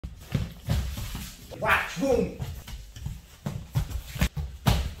watch, boom.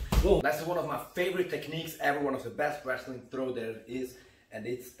 Boom. That's one of my favorite techniques ever, one of the best wrestling throw there is, and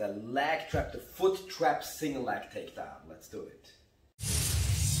it's the leg trap, the foot trap single leg takedown. Let's do it.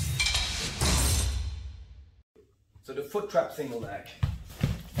 So the foot trap single leg.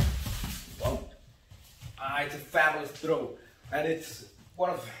 Boom. It's a fabulous throw, and it's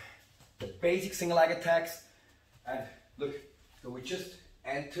one of the basic single leg attacks. And look, so we just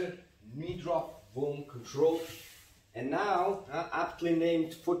enter, knee drop, boom, control. And now, aptly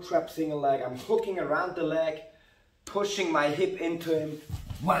named foot trap single leg, I'm hooking around the leg, pushing my hip into him,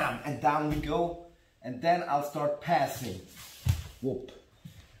 wham, and down we go. And then I'll start passing, whoop.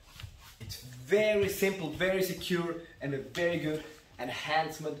 It's very simple, very secure, and a very good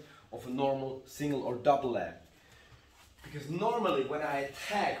enhancement of a normal single or double leg. Because normally when I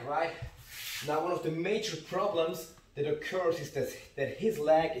attack, right, now one of the major problems that occurs is that his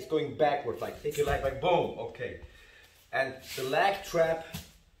leg is going backwards, like take your leg like boom, okay. And the leg trap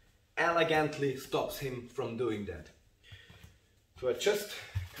elegantly stops him from doing that. So I just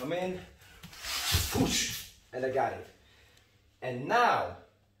come in, push, and I got it. And now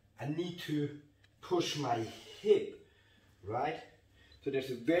I need to push my hip, right? So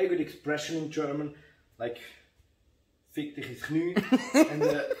there's a very good expression in German, like fick dich ins Knie.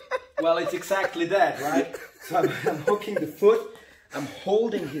 And well, it's exactly that, right? So I'm hooking the foot, I'm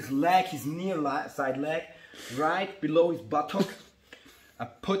holding his leg, his near side leg, right below his buttock. I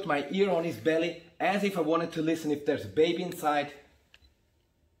put my ear on his belly as if I wanted to listen if there's a baby inside.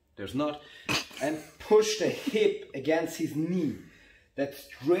 There's not. And push the hip against his knee. That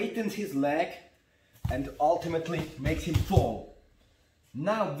straightens his leg and ultimately makes him fall.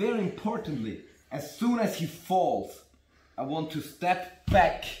 Now, very importantly, as soon as he falls, I want to step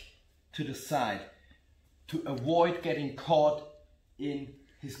back to the side to avoid getting caught in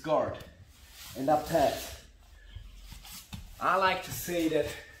his guard. And I pass. I like to say that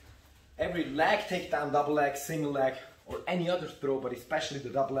every leg takedown, double leg, single leg, or any other throw, but especially the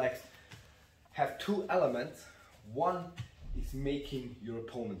double legs, have two elements. One is making your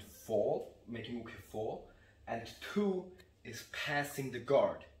opponent fall, making him fall, and two is passing the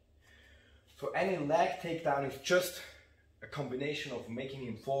guard. So any leg takedown is just a combination of making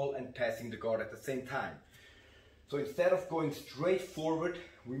him fall and passing the guard at the same time. So instead of going straight forward,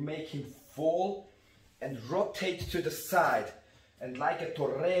 we make him fall and rotate to the side, and like a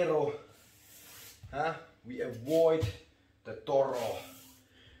torero, we avoid the toro.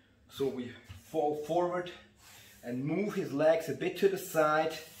 So we fall forward and move his legs a bit to the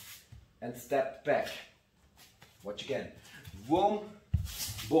side and step back. Watch again. Boom,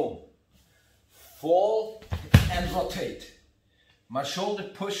 boom. Fall and rotate. My shoulder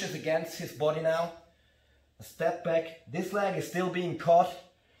pushes against his body now. A step back. This leg is still being caught.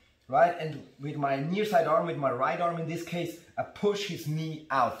 Right, and with my near side arm, with my right arm in this case, I push his knee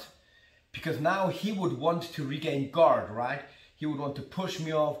out. Because now he would want to regain guard, right? He would want to push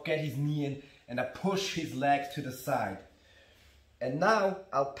me off, get his knee in, and I push his leg to the side. And now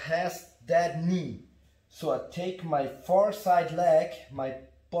I'll pass that knee. So I take my far side leg, my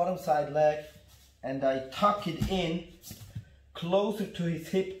bottom side leg, and I tuck it in closer to his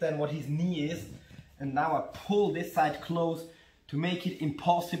hip than what his knee is. And now I pull this side close to make it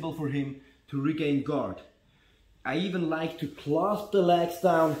impossible for him to regain guard. I even like to clasp the legs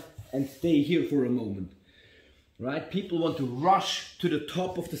down and stay here for a moment. Right? People want to rush to the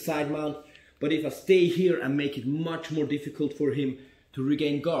top of the side mount, but if I stay here, I make it much more difficult for him to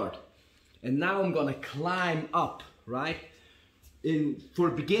regain guard. And now I'm gonna climb up, right? For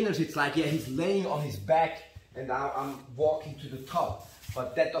beginners, it's like, yeah, he's laying on his back and now I'm walking to the top.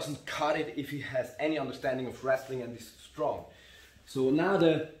 But that doesn't cut it if he has any understanding of wrestling and is strong. So now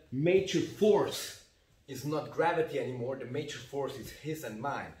the major force is not gravity anymore, the major force is his and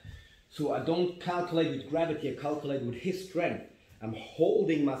mine. So I don't calculate with gravity, I calculate with his strength. I'm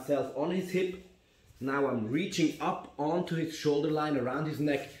holding myself on his hip, now I'm reaching up onto his shoulder line, around his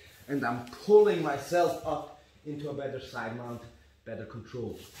neck, and I'm pulling myself up into a better side mount, better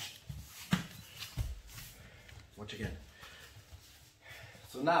control. Watch again.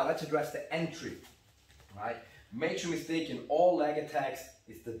 So now let's address the entry, right? Major mistake in all leg attacks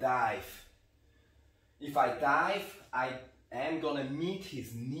is the dive. If I dive, I am gonna meet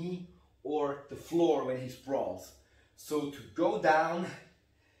his knee or the floor when he sprawls. So to go down,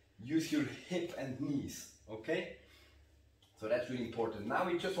 use your hip and knees, okay? So that's really important. Now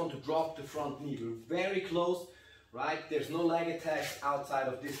we just want to drop the front knee. We're very close, right? There's no leg attacks outside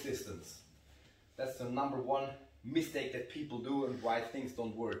of this distance. That's the number one mistake that people do and why things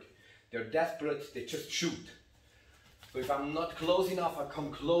don't work. They're desperate, they just shoot. So if I'm not close enough, I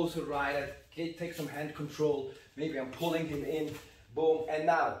come closer, right? I take some hand control. Maybe I'm pulling him in. Boom. And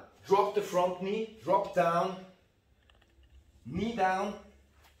now, drop the front knee, drop down, knee down,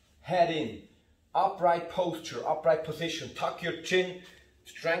 head in. Upright posture, upright position. Tuck your chin,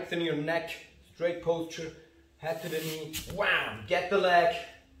 strengthen your neck, straight posture, head to the knee. Wham! Get the leg,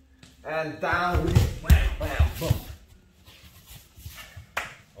 and down with it. Wham, wham, boom.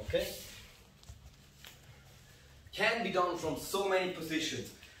 Okay? Can be done from so many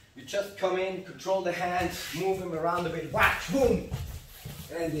positions. You just come in, control the hands, move them around a bit, whack, boom,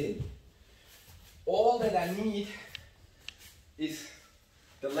 and in. All that I need is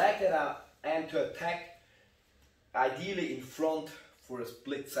the leg that I am to attack, ideally in front for a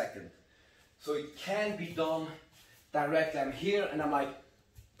split second. So it can be done directly. I'm here and I'm like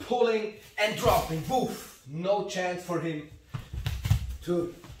pulling and dropping, woof, no chance for him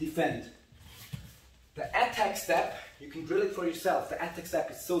to defend. The attack step, you can drill it for yourself. The attack step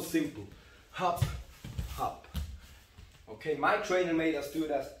is so simple. Hop, hop. Okay, my trainer made us do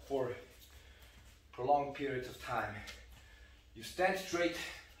that for prolonged periods of time. You stand straight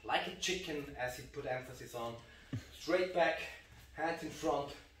like a chicken, as he put emphasis on. Straight back, hands in front.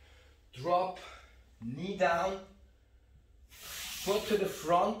 Drop, knee down. Foot to the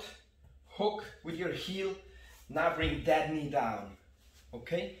front. Hook with your heel. Now bring that knee down.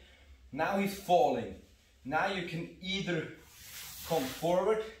 Okay? Now he's falling. Now you can either come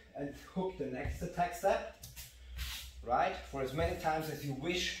forward and hook the next attack step, right, for as many times as you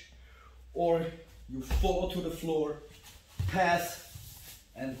wish, or you fall to the floor, pass,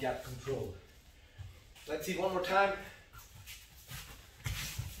 and get control. Let's see one more time.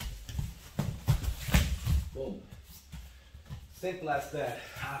 Boom. Simple as that.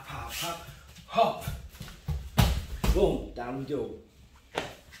 Hop, hop, hop, hop. Boom, down we go.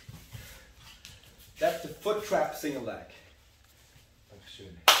 That's the foot trap single leg.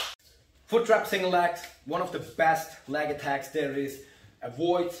 Foot trap single leg, one of the best leg attacks there is.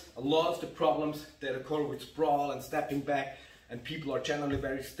 Avoids a lot of the problems that occur with sprawl and stepping back, and people are generally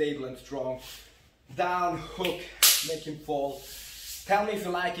very stable and strong. Down, hook, make him fall. Tell me if you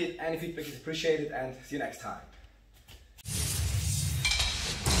like it, any feedback is appreciated, and see you next time.